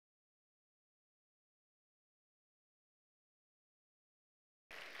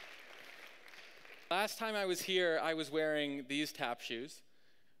Last time I was here, I was wearing these tap shoes,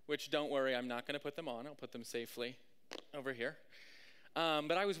 which don't worry, I'm not going to put them on. I'll put them safely over here.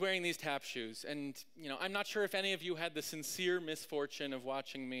 But I was wearing these tap shoes, and I'm not sure if any of you had the sincere misfortune of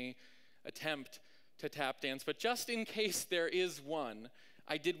watching me attempt to tap dance, but just in case there is one,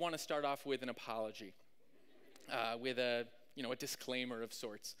 I did want to start off with an apology, with a disclaimer of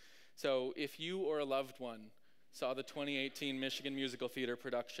sorts. So if you or a loved one saw the 2018 Michigan Musical Theater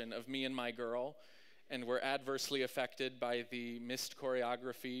production of Me and My Girl and were adversely affected by the missed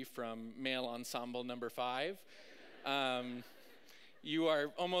choreography from Male Ensemble Number 5, you are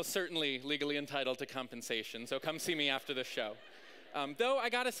almost certainly legally entitled to compensation, so come see me after the show. Though I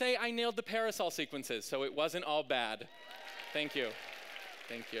gotta say, I nailed the parasol sequences, so it wasn't all bad. Thank you.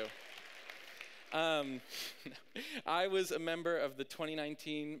 Thank you. I was a member of the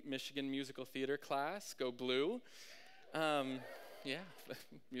 2019 Michigan Musical Theater class, Go Blue. Yeah,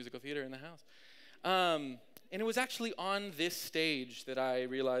 musical theater in the house. And it was actually on this stage that I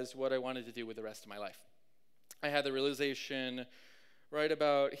realized what I wanted to do with the rest of my life. I had the realization right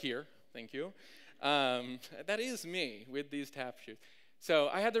about here, thank you. That is me with these tap shoes. So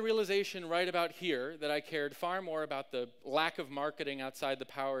I had the realization right about here that I cared far more about the lack of marketing outside the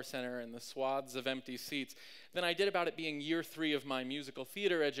Power Center and the swaths of empty seats than I did about it being year 3 of my musical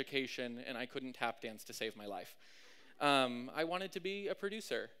theater education and I couldn't tap dance to save my life. I wanted to be a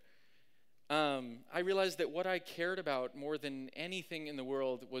producer. I realized that what I cared about more than anything in the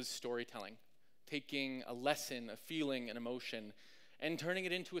world was storytelling, taking a lesson, a feeling, an emotion, and turning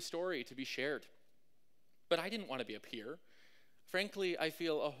it into a story to be shared. But I didn't want to be a peer. Frankly, I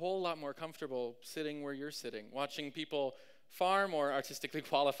feel a whole lot more comfortable sitting where you're sitting, watching people far more artistically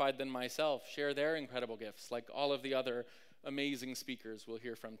qualified than myself share their incredible gifts, like all of the other amazing speakers we'll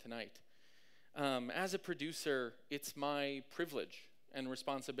hear from tonight. As a producer, it's my privilege and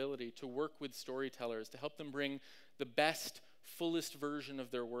responsibility to work with storytellers to help them bring the best, fullest version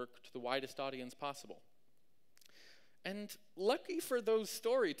of their work to the widest audience possible. And lucky for those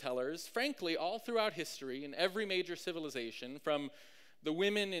storytellers, frankly, all throughout history, in every major civilization, from the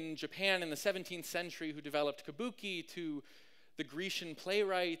women in Japan in the 17th century who developed kabuki, to the Grecian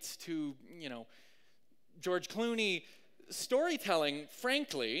playwrights, to, George Clooney, storytelling,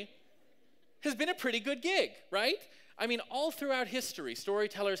 frankly, has been a pretty good gig, right? I mean, all throughout history,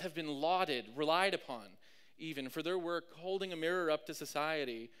 storytellers have been lauded, relied upon, even for their work holding a mirror up to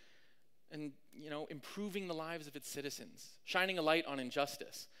society and, improving the lives of its citizens, shining a light on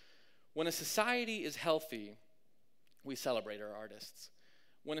injustice. When a society is healthy, we celebrate our artists.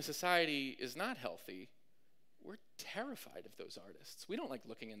 When a society is not healthy, we're terrified of those artists. We don't like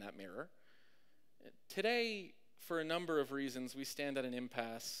looking in that mirror. Today, for a number of reasons, we stand at an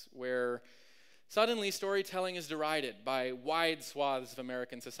impasse where suddenly storytelling is derided by wide swaths of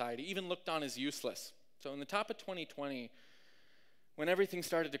American society, even looked on as useless. So in the top of 2020, when everything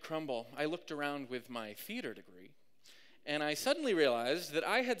started to crumble, I looked around with my theater degree, and I suddenly realized that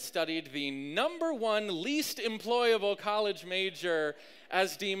I had studied the #1 least employable college major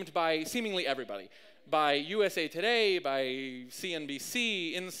as deemed by seemingly everybody, by USA Today, by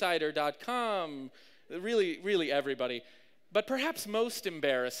CNBC, Insider.com, really everybody. But perhaps most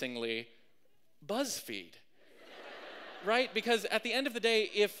embarrassingly, BuzzFeed. Right? Because at the end of the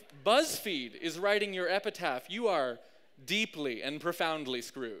day, if BuzzFeed is writing your epitaph, you are deeply and profoundly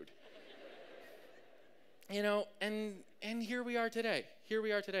screwed. And here we are today. Here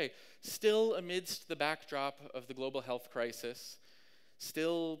we are today, still amidst the backdrop of the global health crisis,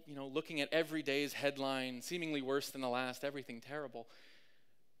 still, looking at every day's headline, seemingly worse than the last, everything terrible.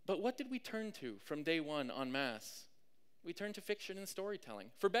 But what did we turn to from day one en masse? We turned to fiction and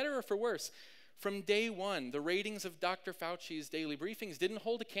storytelling, for better or for worse. From day one, the ratings of Dr. Fauci's daily briefings didn't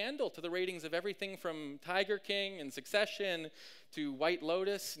hold a candle to the ratings of everything from Tiger King and Succession to White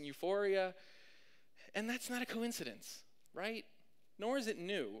Lotus and Euphoria. And that's not a coincidence, right? Nor is it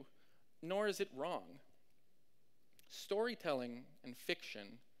new, nor is it wrong. Storytelling and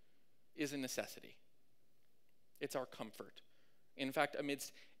fiction is a necessity. It's our comfort. In fact,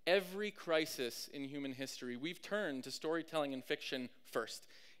 amidst every crisis in human history, we've turned to storytelling and fiction first.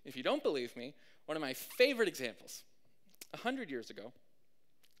 If you don't believe me, one of my favorite examples, 100 years ago,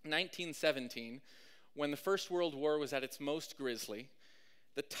 1917, when the First World War was at its most grisly,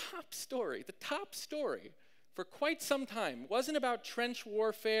 the top story for quite some time wasn't about trench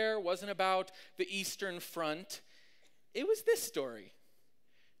warfare, wasn't about the Eastern Front. It was this story.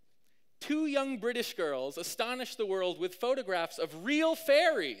 2 young British girls astonished the world with photographs of real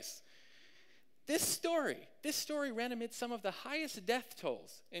fairies. This story ran amid some of the highest death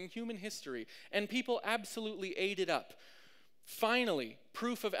tolls in human history, and people absolutely ate it up. Finally,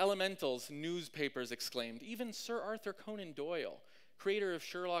 proof of elementals, newspapers exclaimed. Even Sir Arthur Conan Doyle, creator of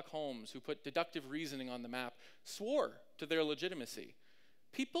Sherlock Holmes, who put deductive reasoning on the map, swore to their legitimacy.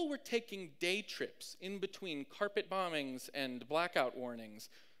 People were taking day trips in between carpet bombings and blackout warnings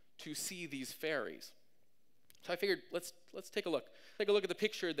to see these fairies. So I figured, let's take a look. Take a look at the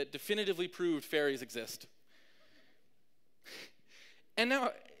picture that definitively proved fairies exist. And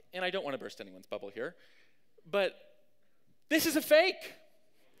now, and I don't want to burst anyone's bubble here, but this is a fake.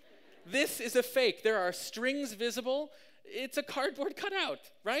 This is a fake. There are strings visible. It's a cardboard cutout,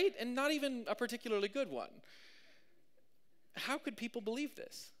 right? And not even a particularly good one. How could people believe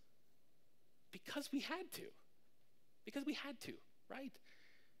this? Because we had to. Because we had to, right?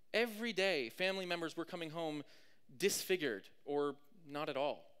 Every day, family members were coming home disfigured or not at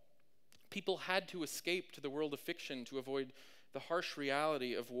all. People had to escape to the world of fiction to avoid the harsh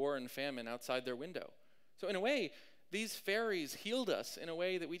reality of war and famine outside their window. So in a way, these fairies healed us in a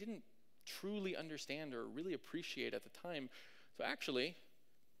way that we didn't truly understand or really appreciate at the time. So actually,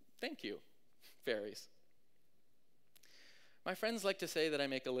 thank you, fairies. My friends like to say that I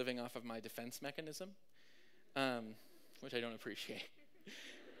make a living off of my defense mechanism, which I don't appreciate.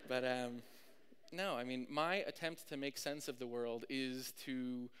 But no, I mean, my attempt to make sense of the world is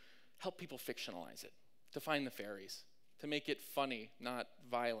to help people fictionalize it, to find the fairies, to make it funny, not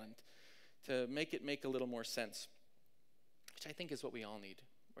violent, to make it make a little more sense, which I think is what we all need,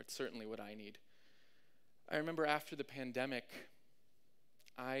 or it's certainly what I need. I remember after the pandemic,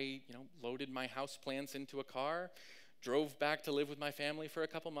 I loaded my houseplants into a car, drove back to live with my family for a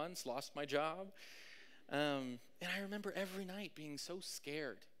couple months, lost my job. And I remember every night being so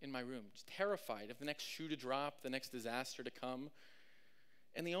scared in my room, just terrified of the next shoe to drop, the next disaster to come.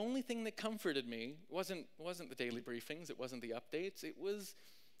 And the only thing that comforted me wasn't the daily briefings, it wasn't the updates, it was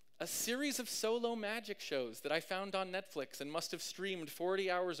a series of solo magic shows that I found on Netflix and must have streamed 40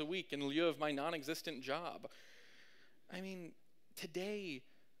 hours a week in lieu of my non-existent job. I mean, today,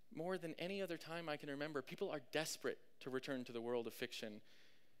 more than any other time I can remember, people are desperate to return to the world of fiction,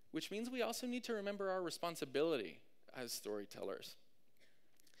 which means we also need to remember our responsibility as storytellers.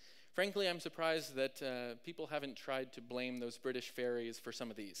 Frankly, I'm surprised that people haven't tried to blame those British fairies for some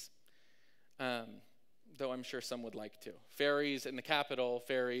of these, though I'm sure some would like to. Fairies in the Capitol,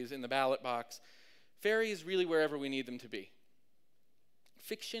 fairies in the ballot box, fairies really wherever we need them to be.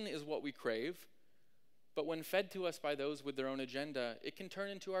 Fiction is what we crave, but when fed to us by those with their own agenda, it can turn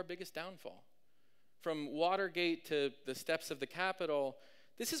into our biggest downfall. From Watergate to the steps of the Capitol,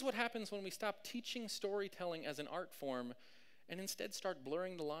 this is what happens when we stop teaching storytelling as an art form and instead start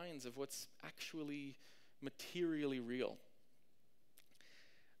blurring the lines of what's actually materially real.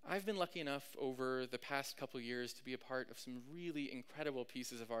 I've been lucky enough over the past couple years to be a part of some really incredible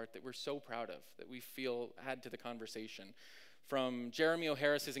pieces of art that we're so proud of, that we feel add to the conversation. From Jeremy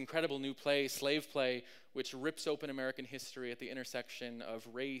O'Harris's incredible new play, Slave Play, which rips open American history at the intersection of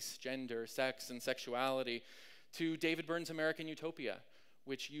race, gender, sex, and sexuality, to David Byrne's American Utopia,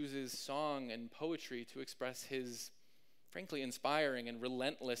 which uses song and poetry to express his, frankly, inspiring and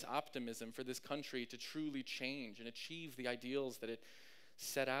relentless optimism for this country to truly change and achieve the ideals that it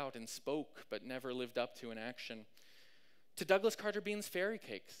set out and spoke but never lived up to in action. To Douglas Carter Beane's Fairy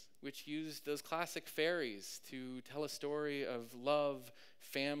Cakes, which used those classic fairies to tell a story of love,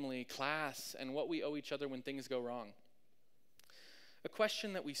 family, class, and what we owe each other when things go wrong. A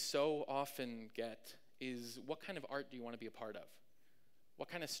question that we so often get is, what kind of art do you want to be a part of? What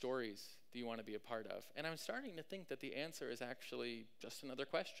kind of stories do you want to be a part of? And I'm starting to think that the answer is actually just another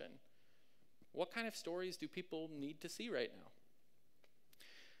question. What kind of stories do people need to see right now?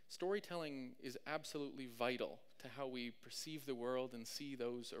 Storytelling is absolutely vital to how we perceive the world and see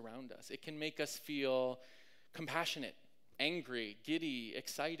those around us. It can make us feel compassionate, angry, giddy,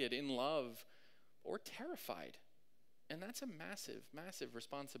 excited, in love, or terrified. And that's a massive, massive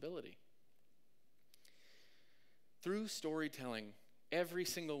responsibility. Through storytelling, every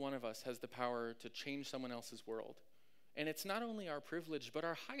single one of us has the power to change someone else's world. And it's not only our privilege, but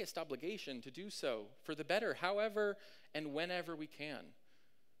our highest obligation to do so for the better, however and whenever we can.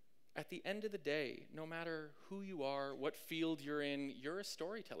 At the end of the day, no matter who you are, what field you're in, you're a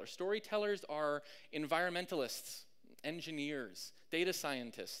storyteller. Storytellers are environmentalists, engineers, data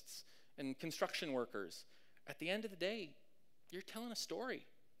scientists, and construction workers. At the end of the day, you're telling a story.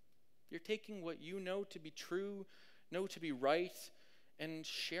 You're taking what you know to be true, know to be right, and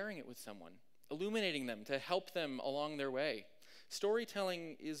sharing it with someone, illuminating them to help them along their way.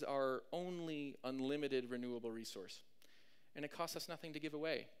 Storytelling is our only unlimited renewable resource, and it costs us nothing to give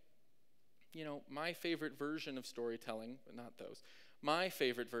away. You know, my favorite version of storytelling, but not those, my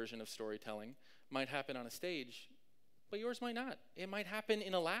favorite version of storytelling might happen on a stage, but yours might not. It might happen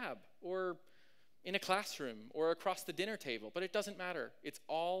in a lab or in a classroom or across the dinner table, but it doesn't matter. It's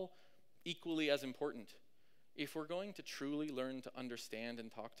all equally as important. If we're going to truly learn to understand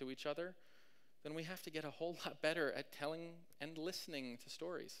and talk to each other, then we have to get a whole lot better at telling and listening to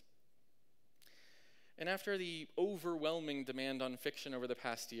stories. And after the overwhelming demand on fiction over the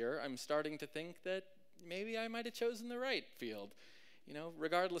past year, I'm starting to think that maybe I might have chosen the right field. You know,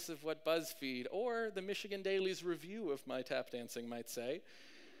 regardless of what BuzzFeed or the Michigan Daily's review of my tap dancing might say.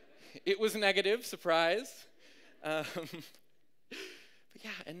 It was negative, surprise. But yeah,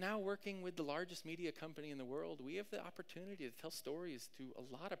 and now working with the largest media company in the world, we have the opportunity to tell stories to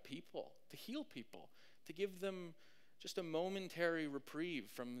a lot of people, to heal people, to give them just a momentary reprieve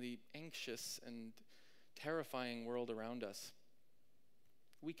from the anxious and terrifying world around us.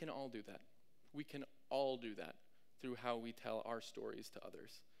 We can all do that. We can all do that through how we tell our stories to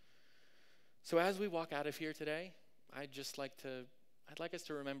others. So as we walk out of here today, I'd like us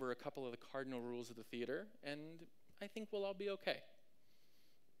to remember a couple of the cardinal rules of the theater, and I think we'll all be okay.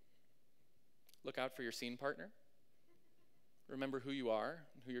 Look out for your scene partner. Remember who you are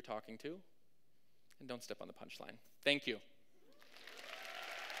and who you're talking to, and don't step on the punchline. Thank you.